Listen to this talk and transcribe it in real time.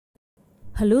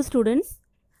Hello students,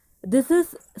 this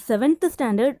is 7th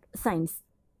standard science.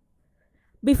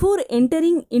 Before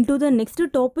entering into the next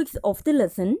topics of the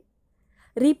lesson,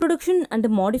 reproduction and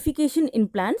modification in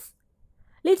plants,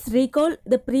 let's recall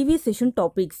the previous session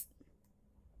topics.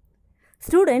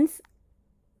 Students,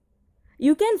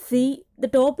 you can see the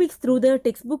topics through the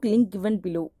textbook link given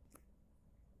below.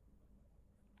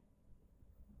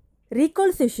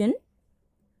 Recall session.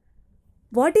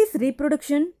 What is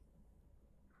reproduction?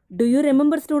 Do you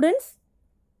remember, students?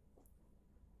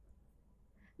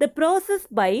 The process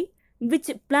by which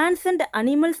plants and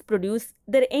animals produce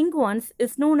their young ones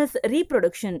is known as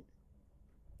reproduction.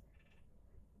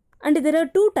 And there are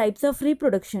two types of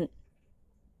reproduction.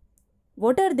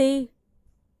 What are they?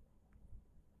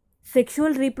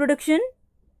 Sexual reproduction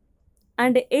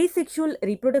and asexual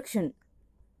reproduction.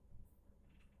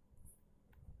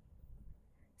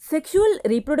 Sexual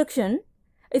reproduction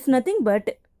is nothing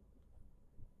but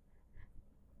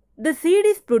the seed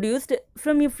is produced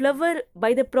from a flower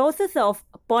by the process of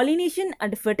pollination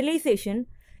and fertilization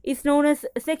is known as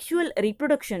sexual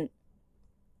reproduction.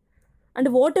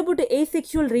 And what about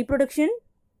asexual reproduction?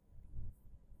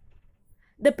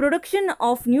 The production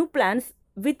of new plants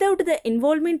without the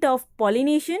involvement of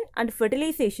pollination and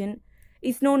fertilization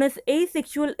is known as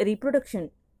asexual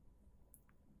reproduction.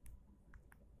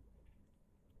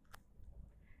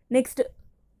 Next,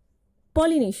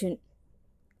 pollination.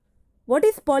 What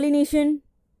is pollination?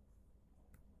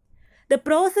 The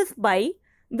process by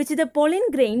which the pollen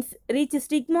grains reach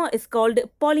stigma is called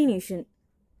pollination.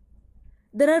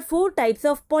 There are four types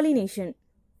of pollination: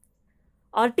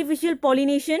 artificial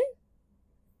pollination,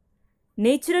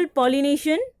 natural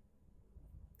pollination,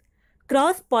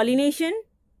 cross-pollination,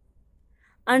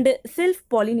 and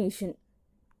self-pollination.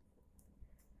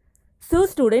 So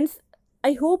students,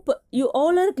 I hope you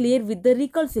all are clear with the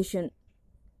recall session.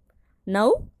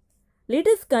 Now, let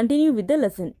us continue with the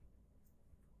lesson.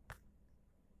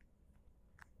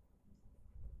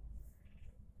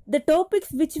 The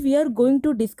topics which we are going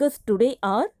to discuss today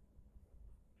are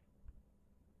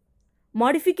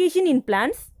modification in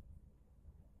plants,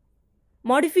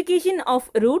 modification of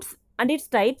roots and its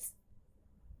types,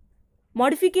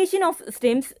 modification of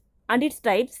stems and its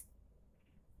types,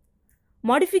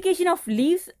 modification of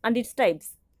leaves and its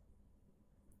types.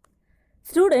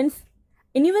 Students,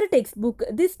 in your textbook,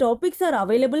 these topics are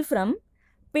available from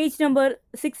page number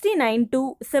 69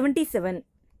 to 77.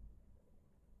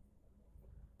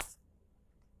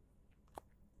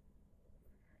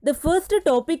 The first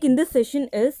topic in this session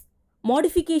is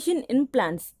modification in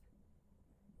plants.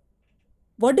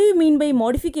 What do you mean by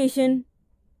modification?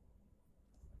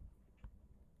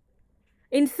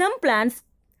 In some plants,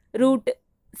 root,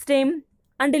 stem,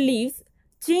 and leaves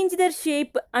change their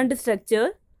shape and structure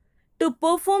to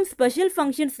perform special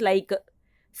functions like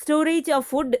storage of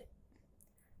food,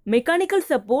 mechanical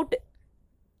support,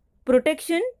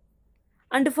 protection,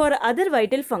 and for other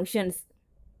vital functions.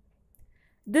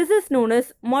 This is known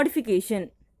as modification.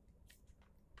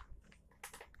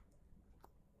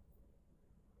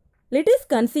 Let us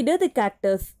consider the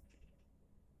cactus.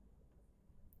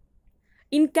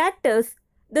 In cactus,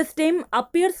 the stem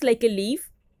appears like a leaf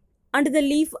and the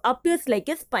leaf appears like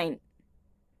a spine.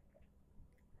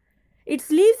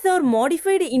 Its leaves are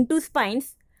modified into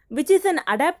spines, which is an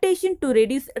adaptation to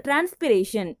reduce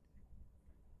transpiration.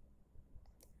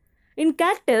 In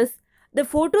cactus, the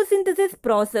photosynthesis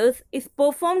process is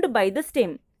performed by the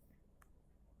stem.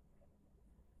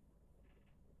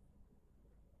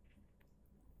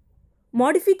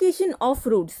 Modification of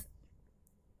roots.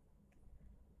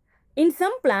 In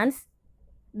some plants,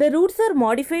 the roots are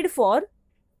modified for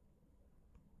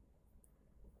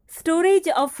storage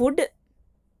of food,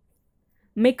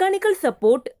 mechanical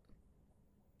support,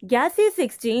 gaseous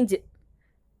exchange,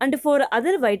 and for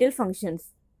other vital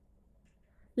functions.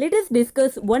 Let us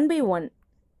discuss one by one.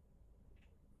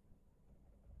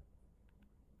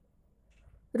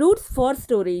 Roots for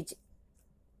storage.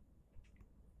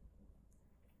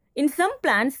 In some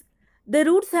plants, the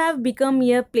roots have become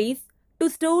a place to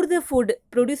store the food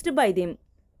produced by them.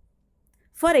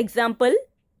 For example,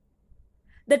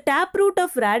 the taproot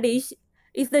of radish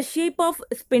is the shape of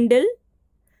spindle,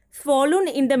 swollen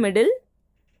in the middle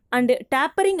and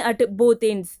tapering at both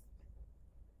ends.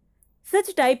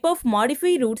 Such type of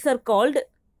modified roots are called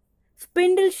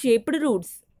spindle-shaped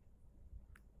roots.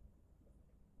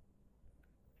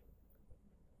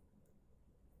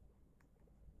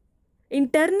 In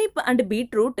turnip and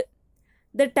beetroot,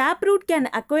 the taproot can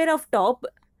acquire of top,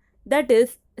 that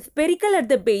is spherical at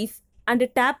the base and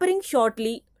tapering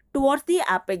shortly towards the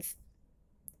apex.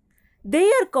 They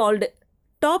are called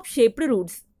top-shaped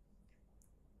roots.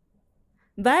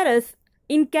 Whereas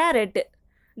In carrot,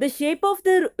 the shape of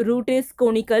the root is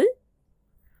conical,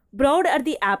 broad at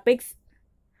the apex,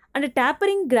 and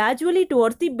tapering gradually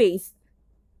towards the base.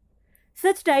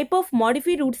 Such type of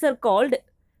modified roots are called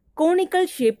conical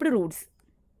shaped roots.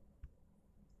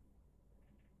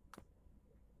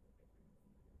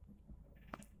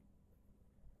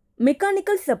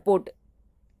 Mechanical support.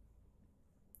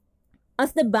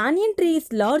 As the banyan tree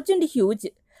is large and huge,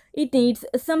 it needs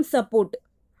some support,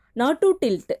 not to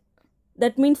tilt.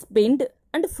 That means bend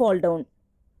and fall down.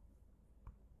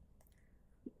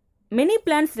 Many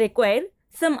plants require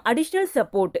some additional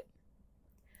support.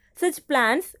 Such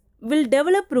plants will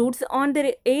develop roots on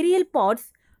their aerial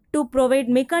parts to provide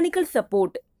mechanical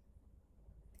support.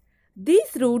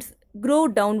 These roots grow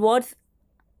downwards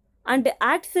and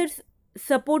act as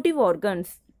supportive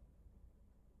organs.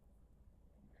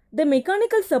 The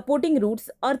mechanical supporting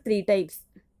roots are three types.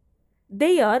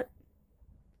 They are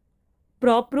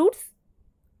prop roots,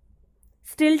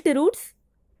 stilt roots,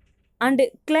 and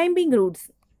climbing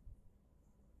roots.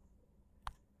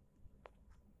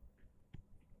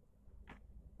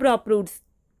 Prop roots.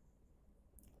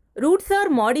 Roots are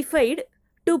modified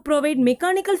to provide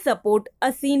mechanical support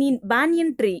as seen in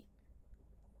banyan tree.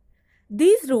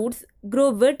 These roots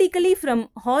grow vertically from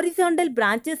horizontal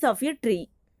branches of a tree.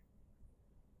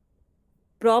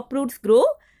 Prop roots grow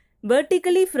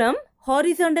vertically from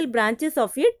horizontal branches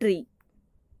of a tree.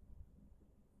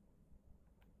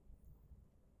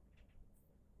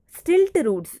 Stilt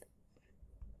roots.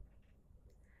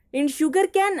 In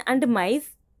sugarcane and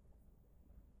maize,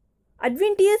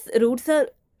 adventitious roots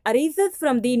arises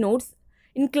from the nodes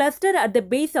in cluster at the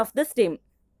base of the stem.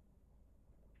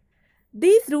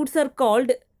 These roots are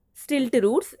called stilt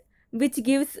roots, which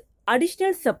gives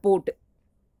additional support.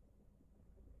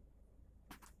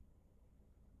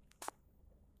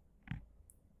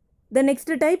 The next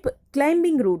type,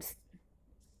 climbing roots.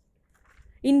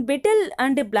 In betel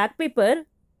and black pepper,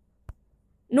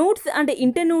 nodes and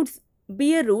internodes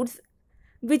bear roots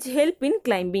which help in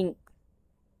climbing.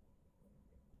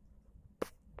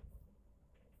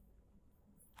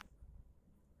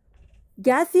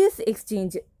 Gaseous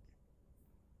exchange.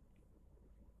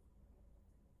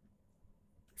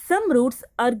 Some roots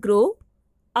are grow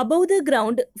above the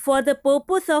ground for the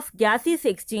purpose of gaseous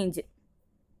exchange.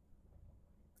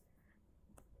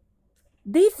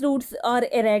 These roots are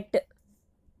erect,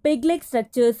 peg-like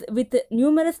structures with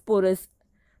numerous pores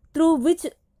through which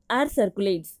air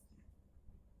circulates.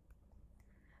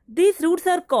 These roots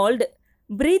are called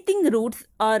breathing roots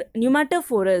or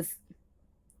pneumatophores.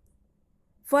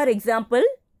 For example,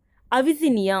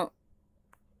 Avicennia.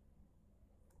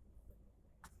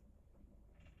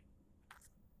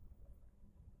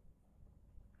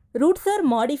 Roots are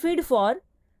modified for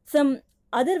some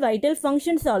other vital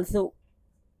functions also.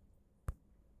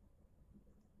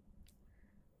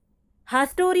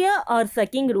 Hastoria or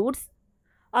sucking roots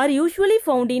are usually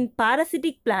found in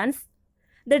parasitic plants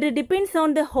that depends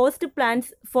on the host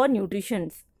plants for nutrition.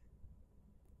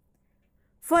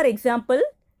 For example,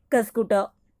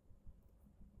 Cuscuta.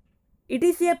 It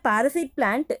is a parasite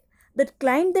plant that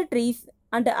climbs the trees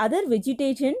and other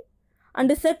vegetation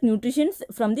and suck nutrition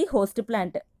from the host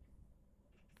plant.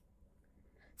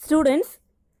 Students,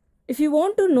 if you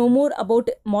want to know more about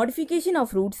modification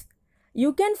of roots,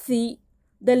 you can see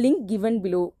the link given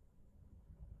below.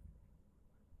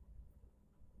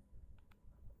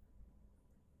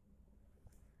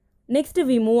 Next,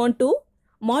 we move on to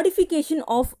modification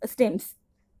of stems.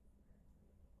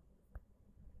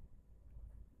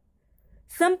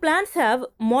 Some plants have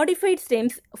modified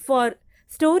stems for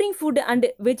storing food and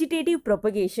vegetative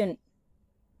propagation.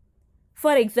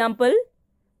 For example,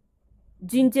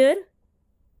 ginger,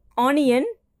 onion,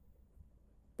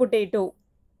 potato.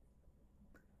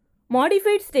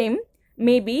 Modified stem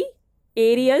may be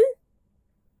aerial,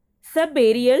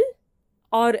 subaerial,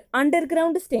 or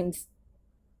underground stems.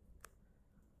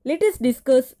 Let us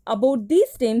discuss about these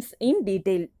stems in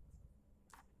detail.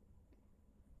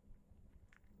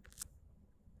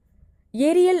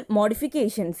 Aerial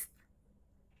modifications.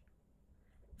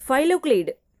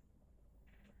 Phylloclade.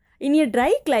 In a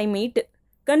dry climate,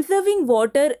 conserving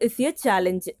water is a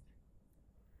challenge.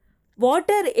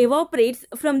 Water evaporates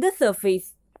from the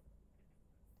surface.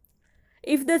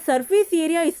 If the surface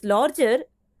area is larger,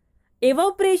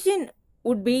 evaporation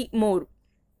would be more.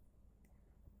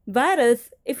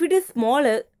 Whereas if it is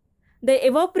smaller, the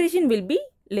evaporation will be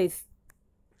less.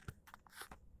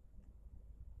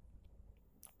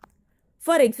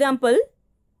 For example,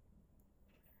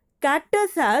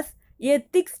 cactus has a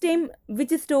thick stem which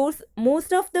stores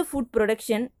most of the food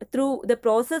production through the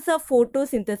process of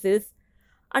photosynthesis,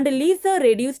 and leaves are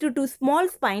reduced to small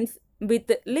spines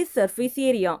with less surface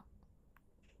area.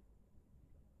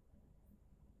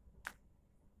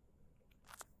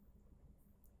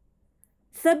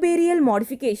 Subaerial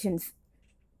modifications.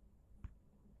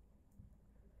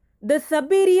 The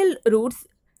subaerial roots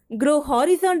grow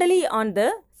horizontally on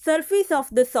the surface of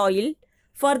the soil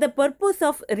for the purpose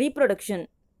of reproduction.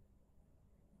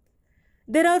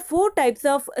 There are 4 types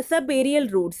of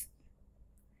subaerial roots.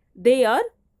 They are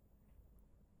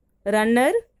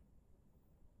runner,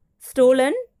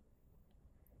 stolen,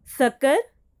 sucker,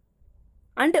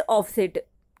 and offset.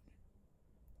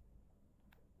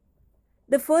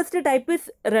 The first type is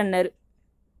runner.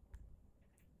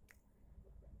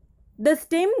 The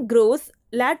stem grows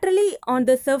laterally on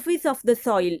the surface of the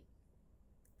soil,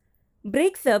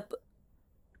 breaks up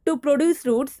to produce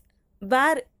roots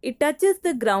where it touches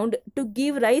the ground to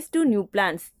give rise to new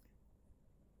plants.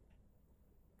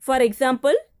 For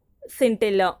example,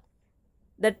 centella,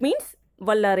 that means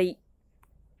vallari.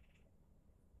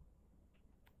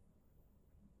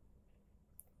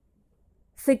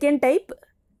 Second type,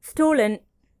 stolen.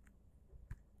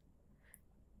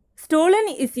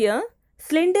 Stolen is a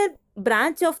slender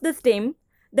branch of the stem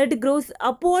that grows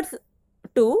upwards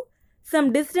to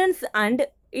some distance and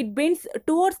it bends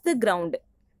towards the ground.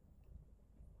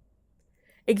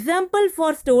 Example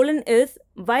for stolen is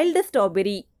wild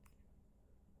strawberry.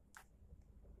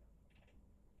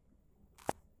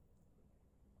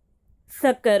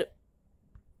 Sucker.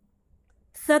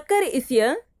 Sucker is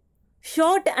a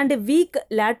short and weak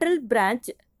lateral branch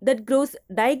that grows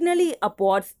diagonally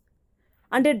upwards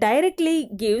and directly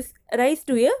gives rise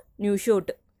to a new shoot.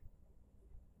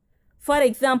 For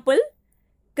example,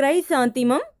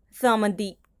 Chrysanthemum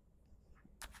samanthi.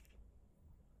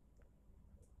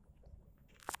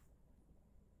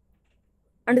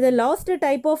 And the last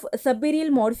type of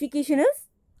subaerial modification is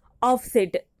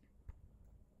offset.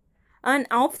 An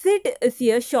offset is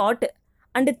a short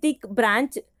and thick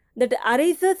branch that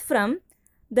arises from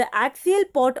the axial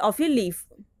part of a leaf.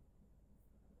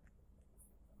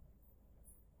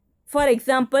 For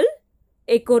example,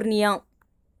 Acornia.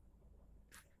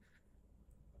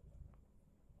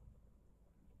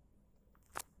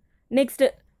 Next,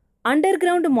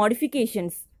 underground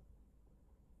modifications.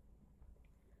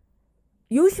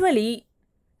 Usually,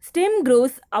 stem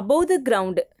grows above the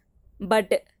ground,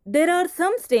 but there are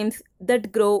some stems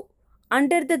that grow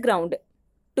under the ground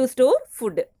to store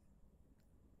food.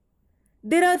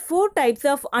 There are 4 types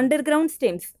of underground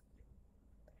stems.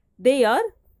 They are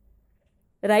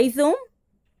rhizome,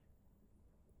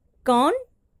 corn,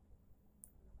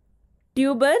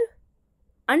 tuber,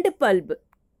 and bulb.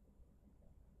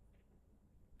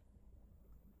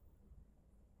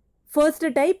 First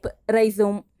type,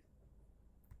 rhizome.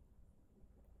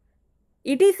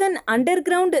 It is an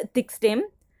underground thick stem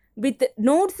with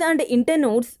nodes and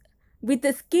internodes with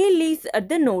scale leaves at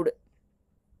the node.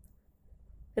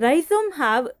 Rhizome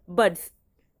have buds.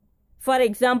 For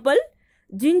example,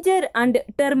 ginger and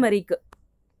turmeric.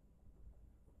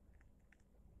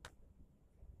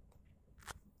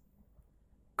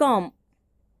 Corm.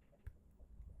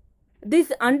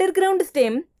 This underground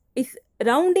stem is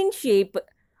round in shape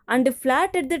and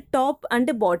flat at the top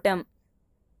and bottom.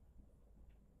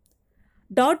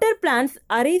 Daughter plants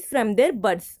arise from their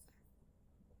buds.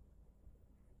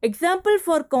 Example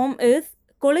for corm is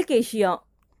Colocasia.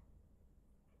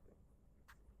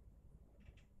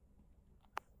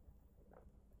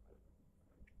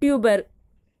 Tuber.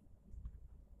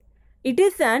 It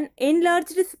is an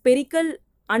enlarged spherical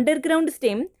underground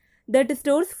stem that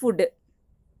stores food.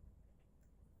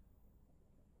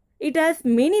 It has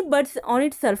many buds on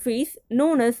its surface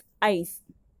known as eyes.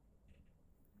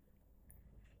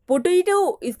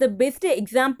 Potato is the best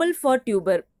example for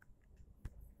tuber.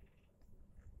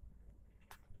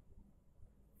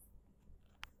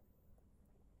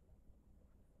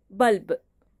 Bulb.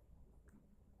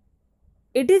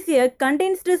 It is a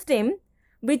condensed stem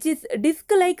which is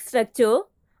disc-like structure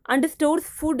and stores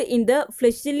food in the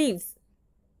fleshy leaves.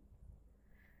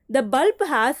 The bulb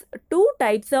has 2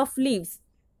 types of leaves,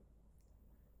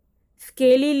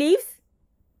 scaly leaves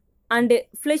and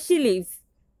fleshy leaves.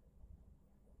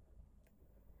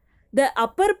 The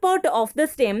upper part of the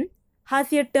stem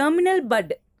has a terminal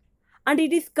bud and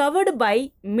it is covered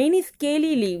by many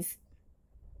scaly leaves.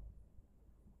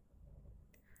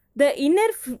 The inner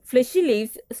fleshy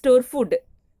leaves store food.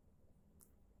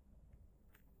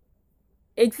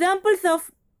 Examples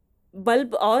of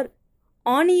bulb are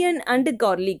onion and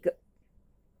garlic.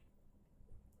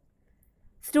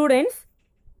 Students,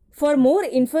 for more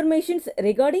information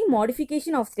regarding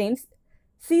modification of stems,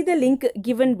 see the link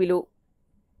given below.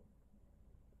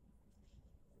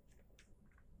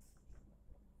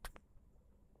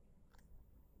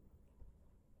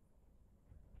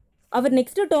 Our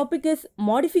next topic is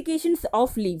modifications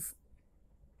of leaf.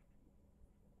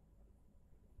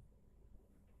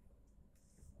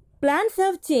 Plants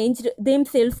have changed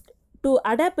themselves to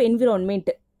adapt environment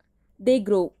they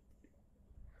grow.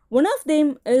 One of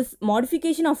them is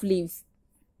modification of leaves.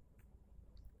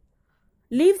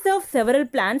 Leaves of several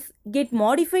plants get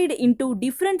modified into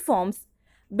different forms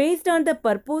based on the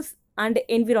purpose and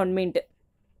environment.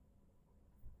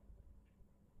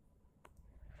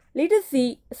 Let us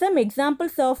see some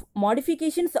examples of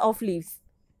modifications of leaves.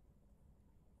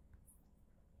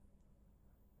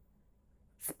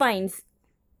 Spines.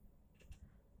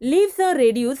 Leaves are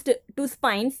reduced to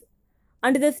spines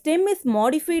and the stem is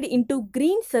modified into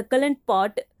green succulent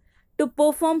part to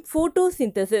perform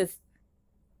photosynthesis.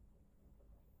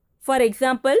 For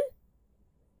example,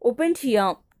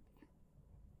 Opuntia.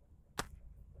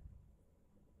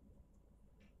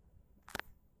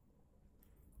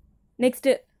 Next,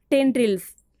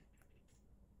 tendrils.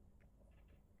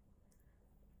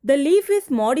 The leaf is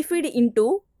modified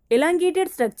into elongated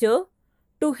structure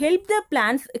to help the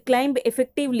plants climb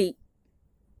effectively.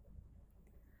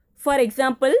 For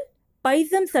example,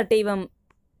 Pisum sativum.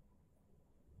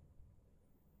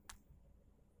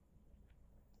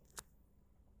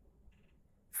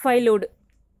 Phyllodes.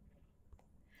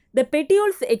 The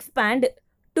petioles expand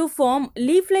to form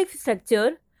leaf-like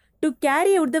structure to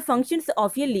carry out the functions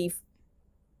of a leaf.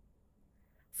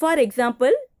 For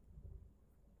example,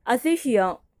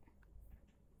 Acacia.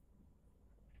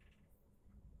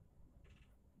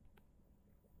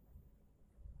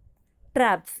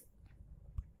 Traps.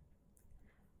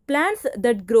 Plants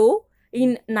that grow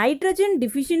in nitrogen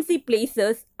deficiency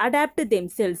places adapt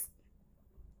themselves.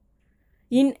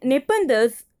 In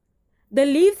Nepenthes, the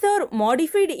leaves are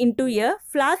modified into a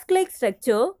flask-like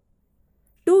structure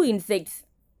to insects.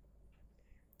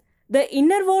 The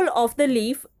inner wall of the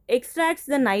leaf extracts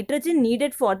the nitrogen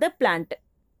needed for the plant.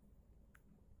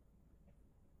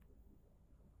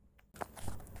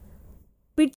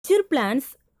 Pitcher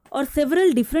plants are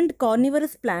several different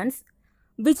carnivorous plants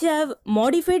which have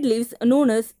modified leaves known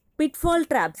as pitfall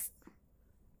traps.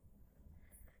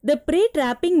 The prey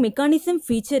trapping mechanism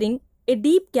featuring a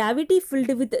deep cavity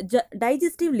filled with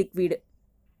digestive liquid.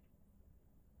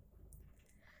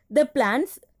 The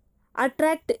plants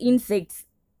attract insects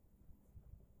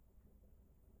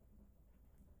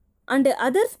and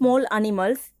other small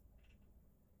animals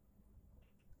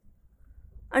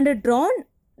and drawn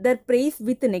their prey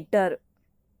with nectar.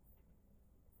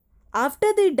 After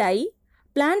they die,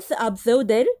 plants absorb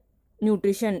their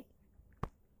nutrition.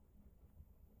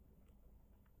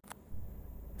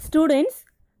 Students,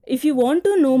 if you want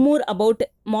to know more about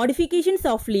modifications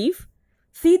of leaf,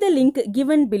 see the link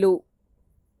given below.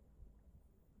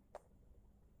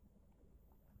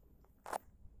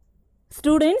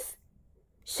 Students,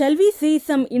 shall we see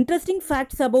some interesting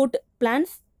facts about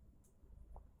plants?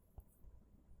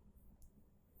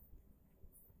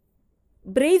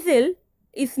 Brazil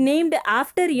is named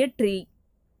after a tree.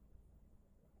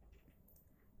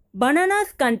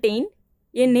 Bananas contain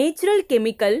a natural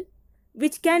chemical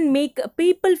which can make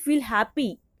people feel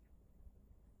happy.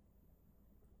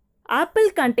 Apple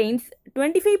contains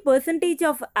 25%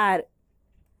 of air.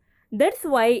 That's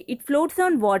why it floats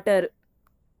on water.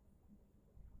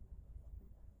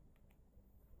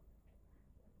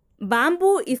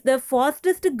 Bamboo is the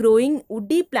fastest growing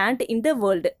woody plant in the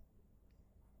world.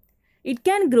 It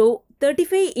can grow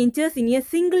 35 inches in a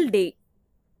single day.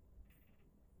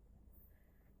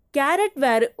 Carrots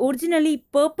were originally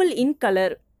purple in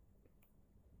color.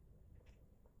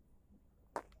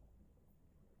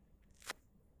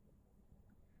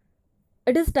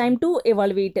 It is time to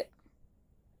evaluate.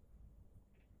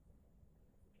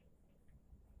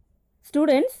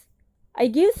 Students, I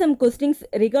gave some questions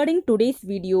regarding today's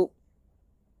video.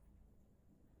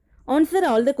 Answer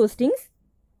all the questions.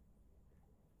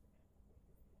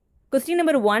 Question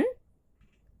number 1.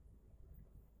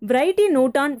 Write a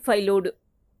note on phyllodes.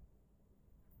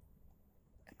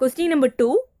 Question number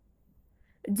 2.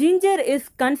 Ginger is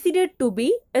considered to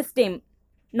be a stem,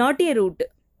 not a root.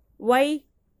 Why?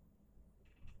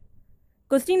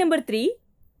 Question number 3.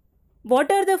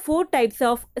 What are the 4 types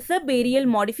of subaerial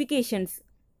modifications?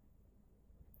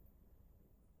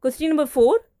 Question number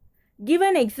 4. Give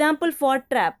an example for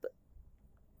trap.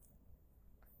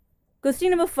 Question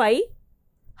number 5.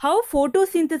 How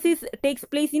photosynthesis takes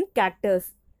place in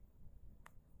cactus?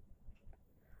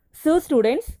 So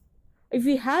students, if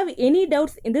you have any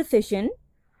doubts in this session,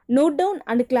 note down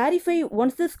and clarify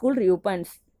once the school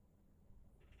reopens.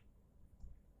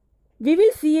 We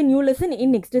will see a new lesson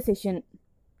in next session.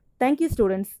 Thank you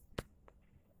students.